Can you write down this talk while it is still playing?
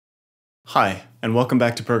Hi, and welcome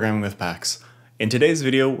back to Programming with Pax. In today's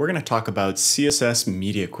video, we're going to talk about CSS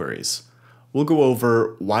media queries. We'll go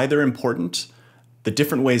over why they're important, the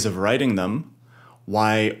different ways of writing them,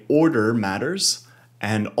 why order matters,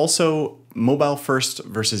 and also mobile first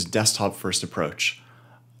versus desktop first approach.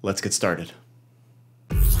 Let's get started.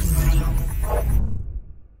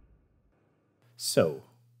 So,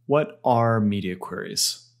 what are media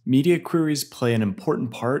queries? Media queries play an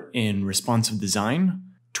important part in responsive design.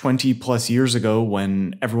 20 plus years ago,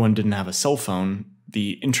 when everyone didn't have a cell phone,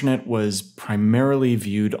 the internet was primarily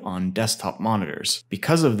viewed on desktop monitors.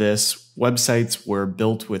 Because of this, websites were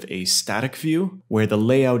built with a static view where the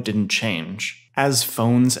layout didn't change. As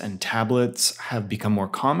phones and tablets have become more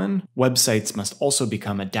common, websites must also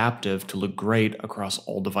become adaptive to look great across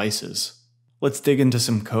all devices. Let's dig into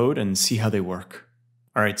some code and see how they work.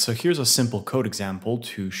 Alright, so here's a simple code example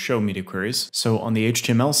to show media queries. So on the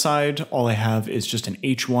HTML side, all I have is just an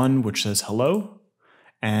H1 which says hello,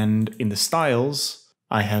 and in the styles,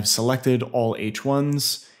 I have selected all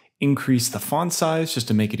H1s, increased the font size just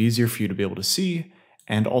to make it easier for you to be able to see,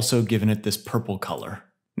 and also given it this purple color.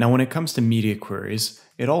 Now when it comes to media queries,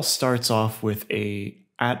 it all starts off with a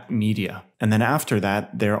 @media. And then after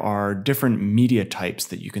that, there are different media types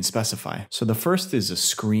that you can specify. So the first is a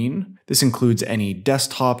screen. This includes any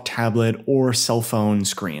desktop, tablet, or cell phone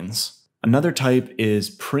screens. Another type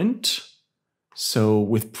is print. So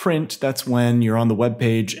with print, that's when you're on the web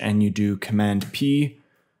page and you do Command P,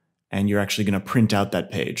 and you're actually going to print out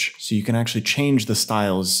that page. So you can actually change the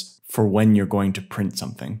styles for when you're going to print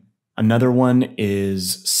something. Another one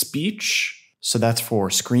is speech. So that's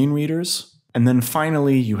for screen readers. And then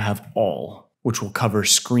finally, you have all, which will cover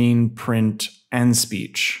screen, print, and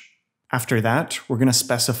speech. After that, we're going to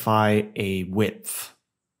specify a width.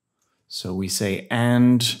 So we say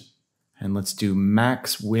and let's do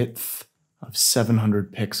max width of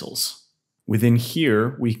 700 pixels. Within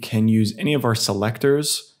here, we can use any of our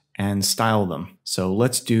selectors and style them. So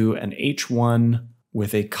let's do an H1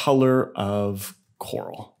 with a color of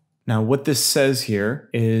coral. Now what this says here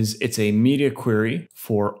is it's a media query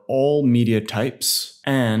for all media types,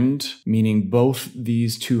 and meaning both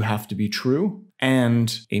these two have to be true,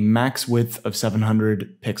 and a max width of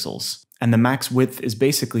 700 pixels. And the max width is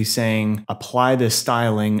basically saying apply this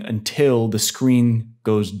styling until the screen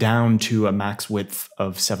goes down to a max width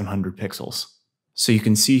of 700 pixels. So you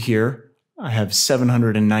can see here, I have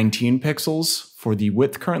 719 pixels for the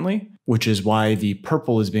width currently, which is why the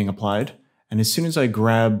purple is being applied. And as soon as I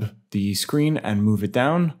grab the screen and move it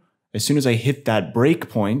down, as soon as I hit that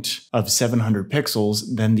breakpoint of 700 pixels,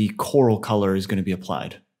 then the coral color is going to be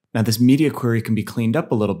applied. Now this media query can be cleaned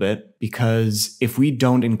up a little bit because if we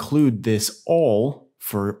don't include this all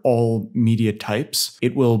for all media types,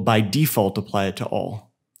 it will by default apply it to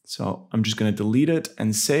all. So I'm just going to delete it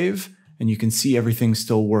and save, and you can see everything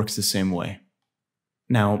still works the same way.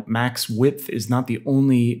 Now max width is not the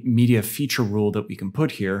only media feature rule that we can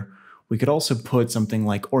put here. We could also put something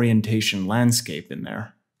like orientation landscape in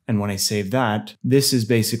there. And when I save that, this is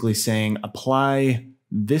basically saying apply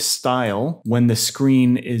this style when the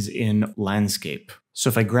screen is in landscape. So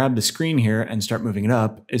if I grab the screen here and start moving it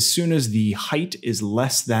up, as soon as the height is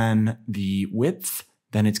less than the width,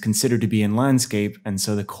 then it's considered to be in landscape, and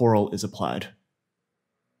so the coral is applied.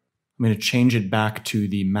 I'm going to change it back to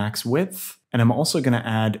the max width, and I'm also going to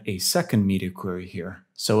add a second media query here.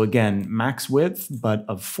 So again, max width, but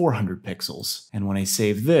of 400 pixels. And when I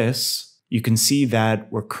save this, you can see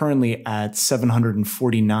that we're currently at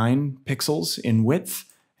 749 pixels in width.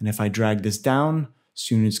 And if I drag this down,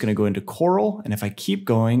 soon it's going to go into coral. And if I keep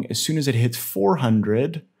going, as soon as it hits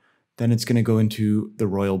 400, then it's going to go into the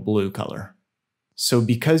royal blue color. So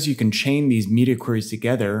because you can chain these media queries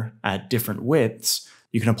together at different widths,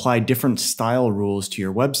 you can apply different style rules to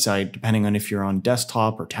your website depending on if you're on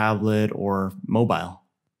desktop or tablet or mobile.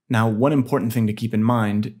 Now, one important thing to keep in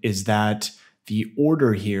mind is that the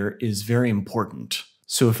order here is very important.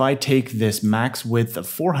 So if I take this max width of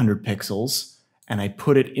 400 pixels and I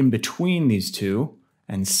put it in between these two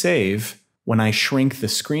and save, when I shrink the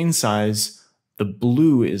screen size, the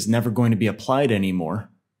blue is never going to be applied anymore.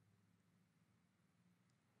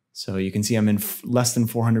 So you can see I'm in less than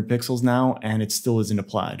 400 pixels now, and it still isn't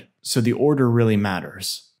applied. So the order really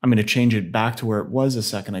matters. I'm going to change it back to where it was a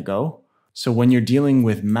second ago. So when you're dealing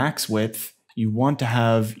with max width, you want to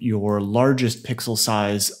have your largest pixel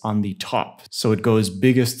size on the top. So it goes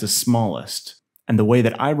biggest to smallest. And the way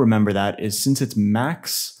that I remember that is since it's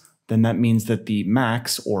max, then that means that the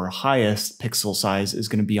max or highest pixel size is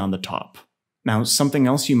going to be on the top. Now, something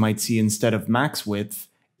else you might see instead of max width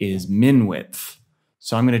is min width.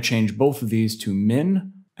 So I'm going to change both of these to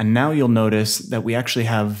min, And now you'll notice that we actually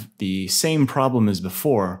have the same problem as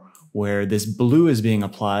before, where this blue is being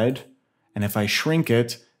applied, and if I shrink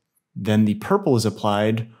it, then the purple is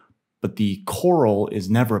applied, but the coral is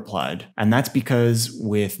never applied. And that's because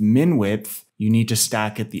with min width, you need to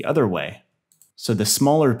stack it the other way. So the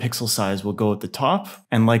smaller pixel size will go at the top,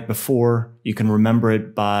 and like before, you can remember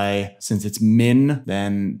it by, since it's min,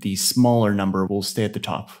 then the smaller number will stay at the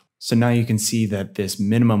top. So now you can see that this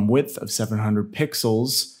minimum width of 700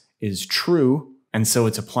 pixels is true, and so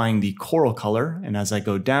it's applying the coral color, and as I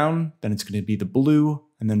go down, then it's going to be the blue,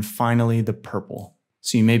 and then finally the purple.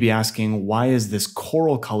 So you may be asking, why is this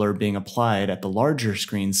coral color being applied at the larger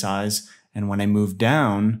screen size, and when I move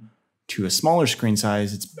down to a smaller screen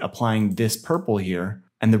size, it's applying this purple here?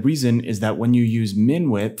 And the reason is that when you use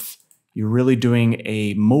min width, you're really doing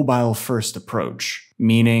a mobile first approach,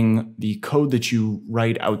 meaning the code that you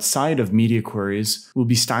write outside of media queries will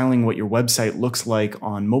be styling what your website looks like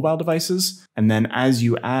on mobile devices. And then as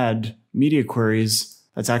you add media queries,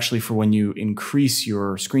 that's actually for when you increase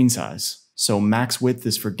your screen size. So max width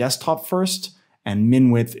is for desktop first, and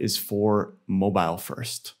min width is for mobile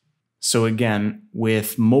first. So again,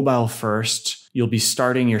 with mobile first, you'll be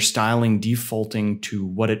starting your styling defaulting to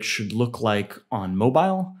what it should look like on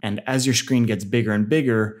mobile. And as your screen gets bigger and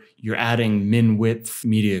bigger, you're adding min width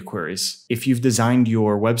media queries. If you've designed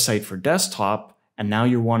your website for desktop, and now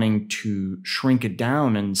you're wanting to shrink it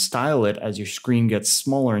down and style it as your screen gets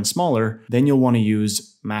smaller and smaller, then you'll want to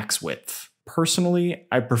use max width. Personally,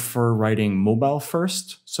 I prefer writing mobile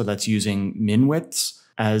first, so that's using min widths,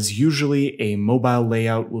 as usually a mobile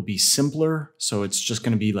layout will be simpler, so it's just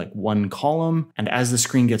going to be like one column, and as the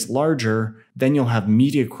screen gets larger, then you'll have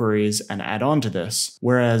media queries and add on to this.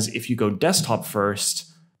 Whereas if you go desktop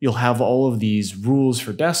first, you'll have all of these rules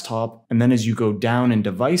for desktop, and then as you go down in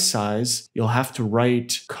device size, you'll have to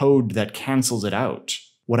write code that cancels it out.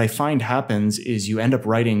 What I find happens is you end up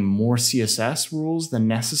writing more CSS rules than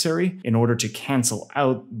necessary in order to cancel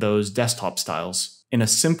out those desktop styles. In a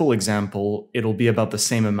simple example, it'll be about the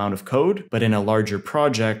same amount of code, but in a larger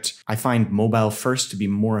project, I find mobile first to be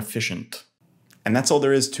more efficient. And that's all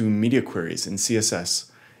there is to media queries in CSS.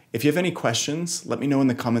 If you have any questions, let me know in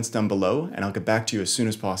the comments down below, and I'll get back to you as soon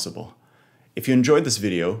as possible. If you enjoyed this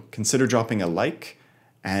video, consider dropping a like,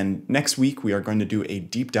 and next week we are going to do a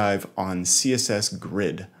deep dive on CSS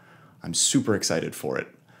Grid. I'm super excited for it.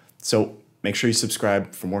 So make sure you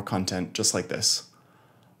subscribe for more content just like this.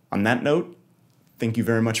 On that note, thank you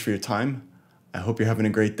very much for your time. I hope you're having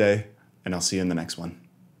a great day, and I'll see you in the next one.